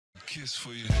kiss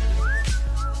for you.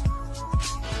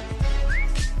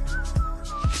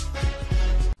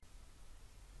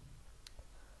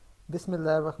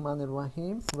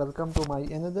 Bismillahirrahmanirrahim. Welcome to my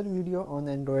another video on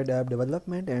Android app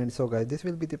development. And so guys, this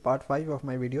will be the part 5 of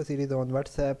my video series on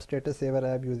WhatsApp status saver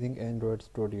app using Android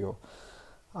Studio.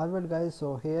 Alright guys,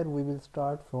 so here we will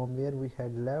start from where we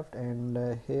had left, and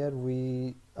here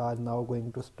we are now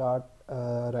going to start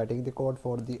writing the code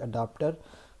for the adapter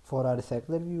for our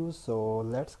recycler views. So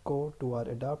let's go to our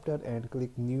adapter and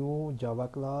click new Java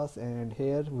class, and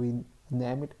here we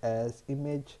name it as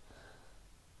image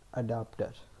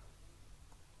adapter.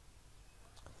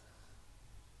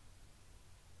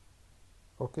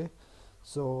 Okay,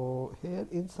 so here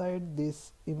inside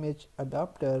this image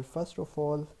adapter, first of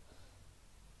all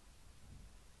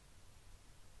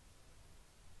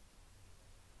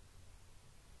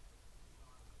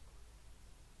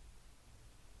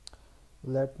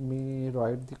let me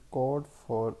write the code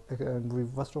for, and we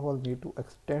first of all need to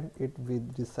extend it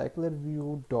with recycler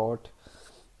view dot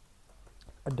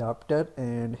adapter,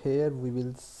 and here we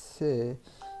will say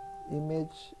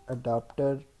image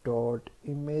adapter dot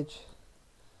image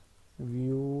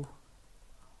view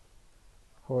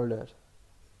holder.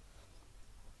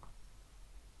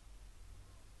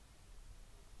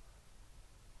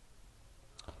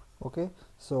 Okay,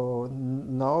 so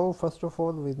now first of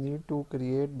all we need to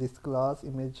create this class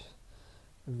image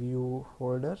view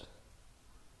holder,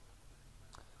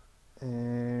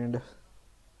 and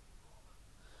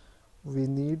we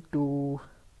need to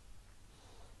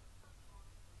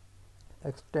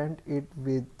extend it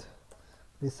with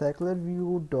recycler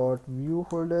view dot view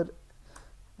holder.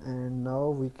 And now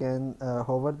we can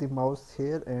hover the mouse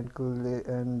here and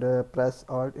press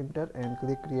alt enter and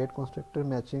click create constructor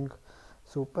matching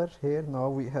super. Here now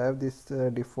we have this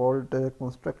default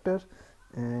constructor,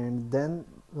 and then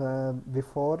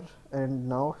before and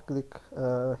now click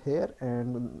here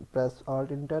and press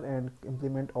alt enter and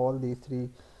implement all these three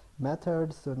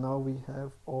methods. So now we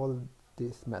have all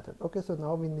this method. Okay, so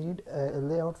now we need a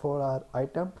layout for our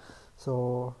item.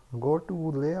 So go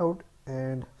to layout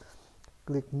and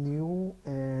click new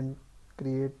and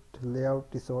create layout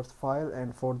resource file,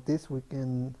 and for this we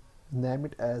can name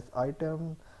it as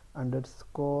item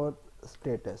underscore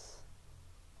status.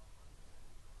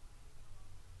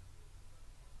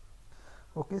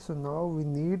 Okay, so now we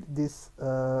need this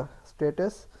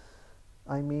status,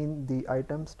 I mean the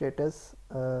item status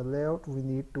layout, we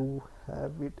need to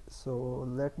have it. So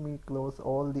let me close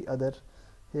all the other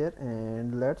here,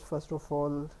 and let's first of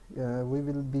all we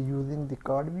will be using the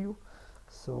card view.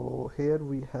 So here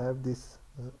we have this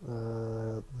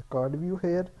card view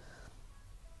here,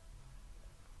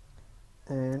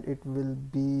 and it will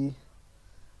be,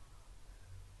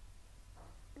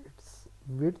 its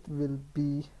width will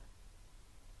be,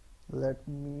 let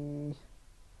me,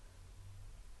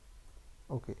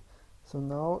 okay, so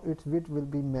now its width will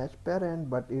be match parent,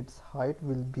 but its height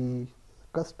will be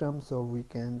custom. So we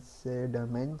can say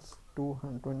dimensions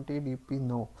 220 dp.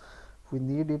 No, we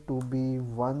need it to be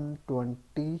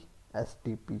 120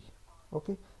 stp.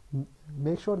 Okay,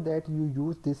 make sure that you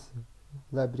use this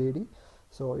library,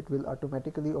 so it will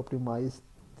automatically optimize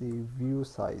the view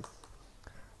size.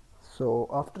 So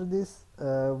after this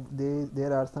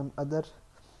there are some other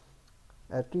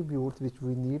attributes which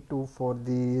we need to for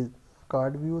the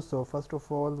card view. So first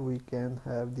of all we can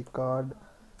have the card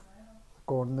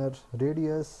corner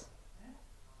radius,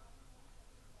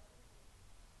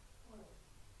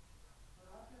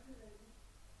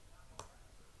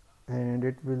 and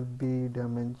it will be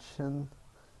dimension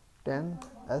 10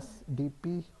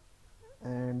 sdp,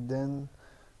 and then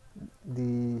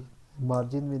the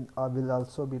margin will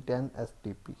also be 10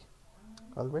 sdp.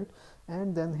 Alright,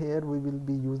 and then here we will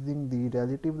be using the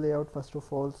relative layout first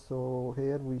of all. So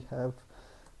here we have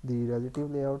the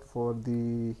relative layout for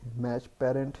the match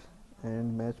parent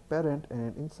and match parent,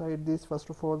 and inside this first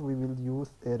of all we will use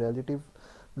a relative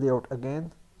layout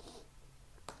again,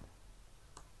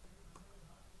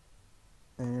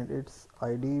 and its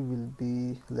ID will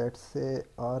be, let's say,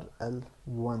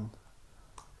 RL1.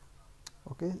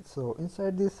 Okay, so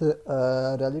inside this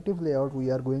relative layout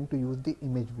we are going to use the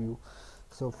image view.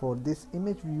 So for this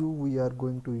image view we are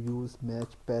going to use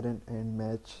match parent and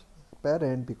match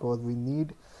parent because we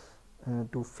need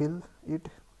to fill it.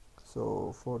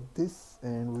 So for this,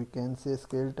 and we can say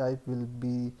scale type will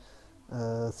be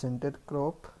center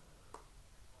crop,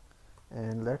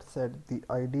 and let's set the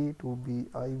ID to be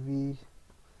IV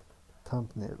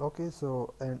thumbnail. Okay,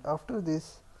 so and after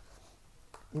this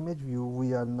image view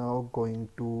we are now going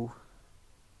to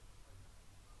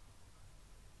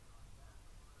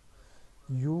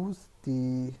use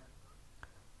the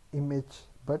image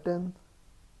button.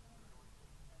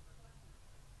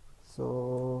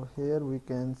 So here we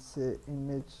can say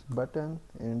image button,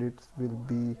 and it will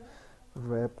be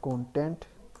wrap content,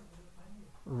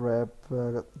 wrap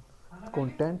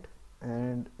content,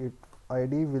 and its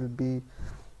id will be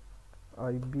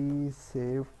ib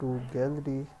save to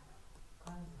gallery.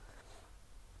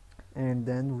 And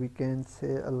then we can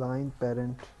say align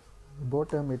parent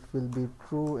bottom, it will be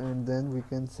true. And then we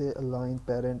can say align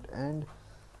parent end,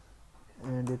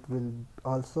 and it will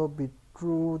also be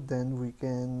true. Then we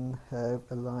can have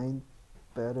align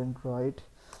parent right,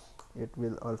 it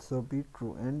will also be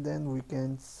true. And then we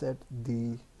can set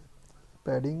the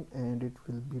padding, and it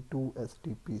will be 2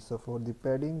 SDP. So for the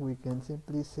padding we can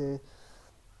simply say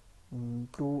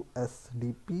 2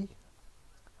 SDP.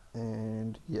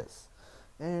 And yes,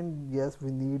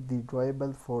 we need the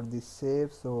drawable for the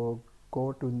save. So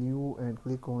go to new and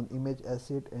click on image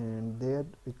asset, and there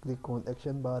we click on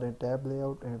action bar and tab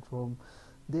layout, and from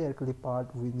there click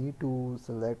part we need to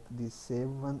select the save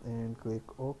one and click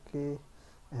OK.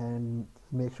 And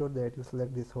make sure that you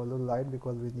select this hollow light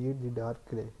because we need the dark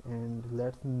gray, and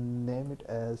let's name it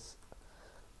as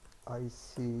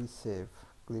IC save.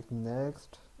 Click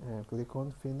next and click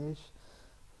on finish,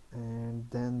 and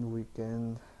then we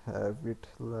can have it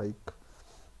like,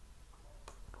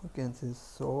 we can say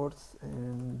source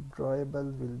and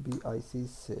drawable will be IC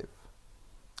save.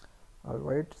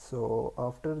 Alright, so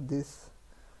after this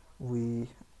we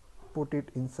put it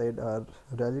inside our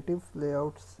relative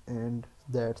layouts, and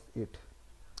that's it.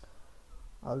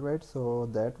 Alright, so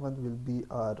that one will be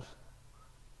our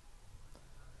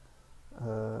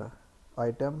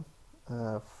item,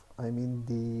 I mean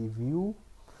the view.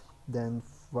 Then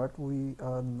what we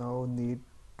are now need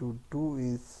to do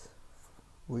is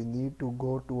we need to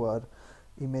go to our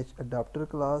image adapter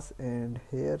class, and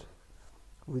here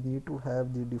we need to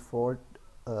have the default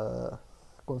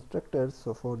constructors.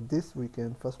 So for this we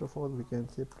can first of all we can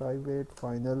say private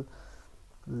final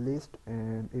list,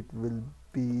 and it will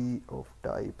be of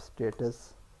type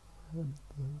status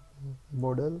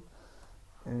model.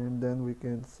 And then we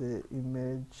can say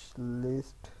image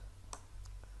list,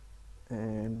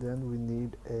 and then we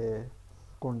need a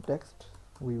context.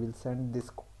 We will send this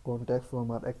context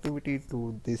from our activity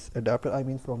to this adapter, I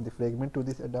mean from the fragment to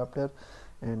this adapter.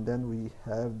 And then we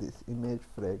have this image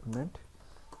fragment.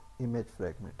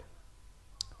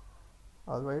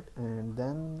 Alright, and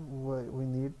then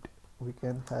we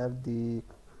can have the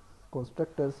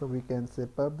constructor. So we can say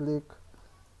public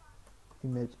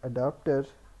image adapter,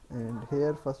 and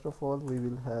here first of all we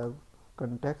will have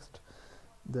context,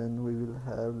 then we will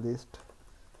have list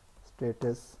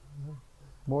status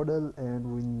model, and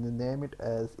we name it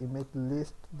as image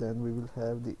list. Then we will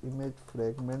have the image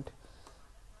fragment.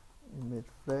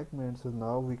 So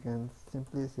now we can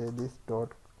simply say this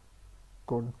dot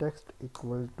context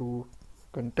equal to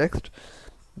context.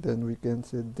 Then we can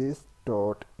say this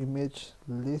dot image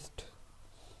list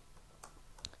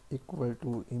equal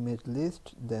to image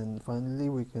list. Then finally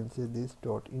we can say this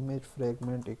dot image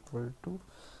fragment equal to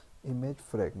image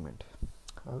fragment.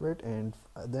 Alright, and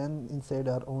then inside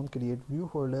our own create view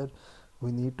folder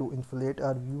we need to inflate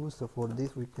our view. So for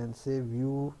this we can say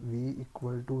view v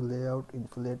equal to layout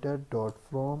inflated dot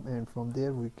from, and from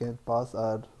there we can pass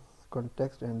our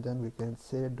context, and then we can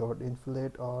say dot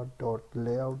inflate or dot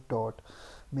layout dot.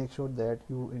 Make sure that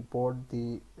you import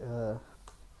the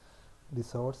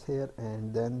source here,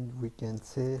 and then we can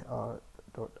say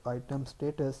dot item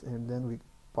status, and then we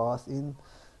pass in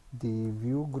the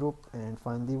view group, and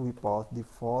finally we pass the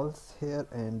false here,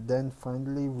 and then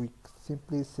finally we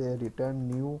simply say return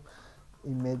new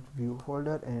image view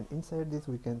folder, and inside this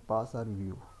we can pass our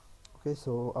view. Okay,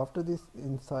 so after this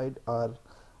inside our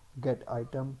get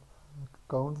item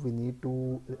count we need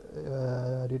to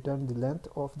return the length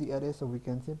of the array. So we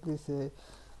can simply say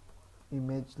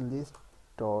image list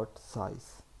dot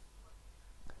size,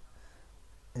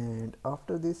 and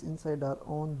after this inside our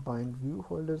own bind view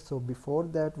folder. So before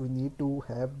that we need to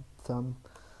have some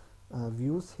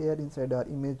views here inside our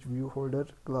image view folder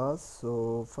class.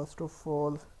 So first of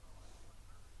all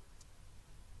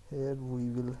here we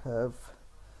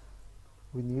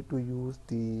need to use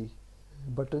the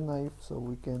butter knife. So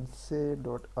we can say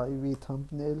dot iv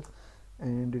thumbnail,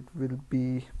 and it will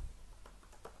be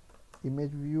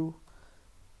image view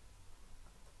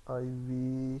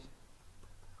iv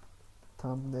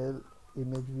thumbnail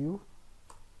image view,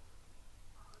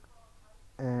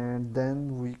 and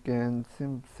then we can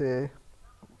say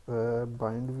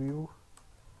bind view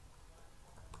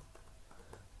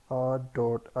r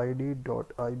dot id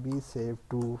dot ib save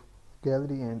to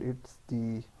gallery, and it's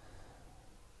the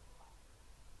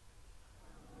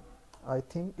I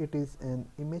think it is an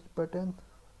image button.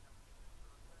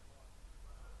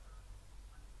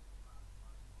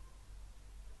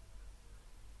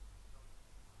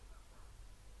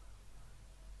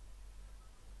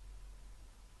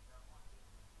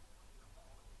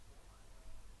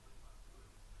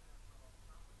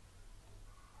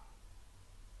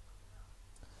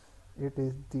 It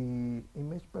is the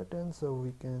image button, so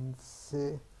we can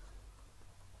say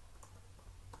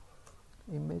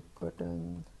image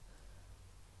button,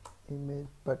 image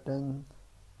button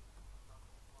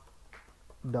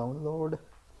download,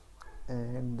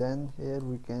 and then here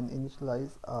we can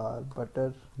initialize our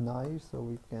butter knife, so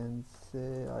we can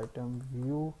say item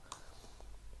view.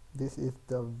 This is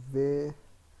the way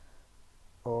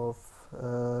of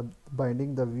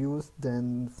binding the views.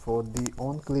 Then for the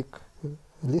on click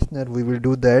listener we will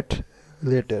do that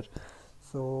later.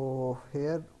 So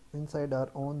here inside our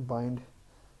own bind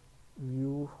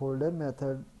view holder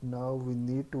method, now we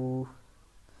need to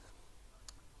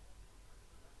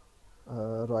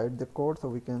write the code. So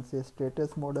we can say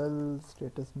status model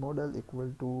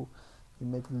equal to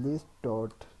image list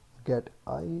dot get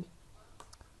I.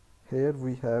 Here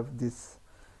we have this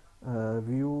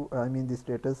view, I mean the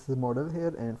status model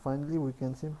here, and finally we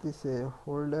can simply say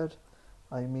holder,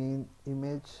 I mean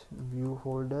image view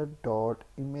holder dot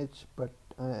image but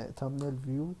thumbnail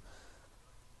view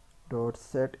dot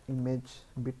set image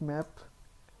bitmap,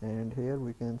 and here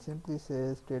we can simply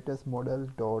say status model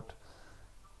dot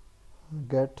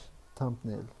get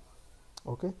thumbnail.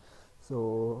 Okay,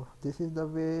 so this is the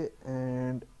way,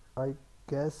 and I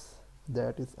guess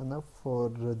that is enough for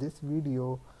this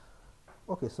video.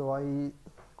 Okay, so I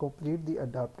complete the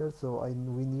adapter, so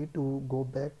we need to go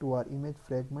back to our image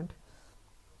fragment,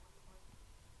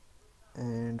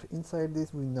 and inside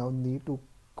this we now need to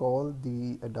call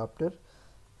the adapter.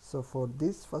 So for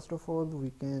this, first of all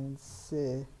we can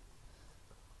say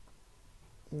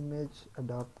image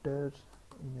adapter,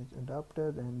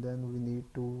 and then we need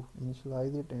to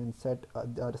initialize it and set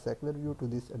our secular view to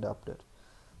this adapter.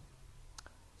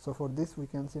 So for this we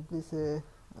can simply say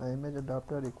image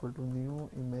adapter equal to new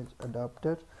image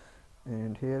adapter,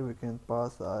 and here we can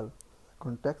pass our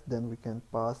context, then we can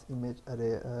pass image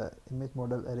array, image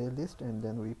model array list, and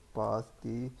then we pass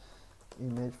the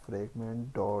image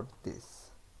fragment dot this.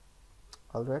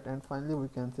 Alright, and finally we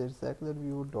can say secular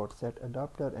view dot set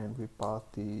adapter, and we pass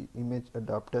the image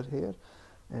adapter here,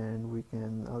 and we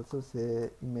can also say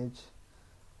image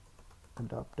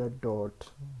adapter dot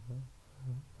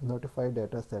notify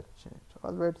data set change.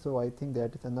 Alright, so I think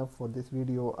that is enough for this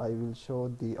video. I will show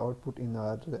the output in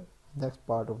our next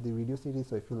part of the video series.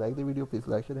 So if you like the video, please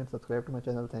like, share and subscribe to my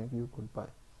channel. Thank you.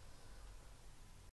 Goodbye.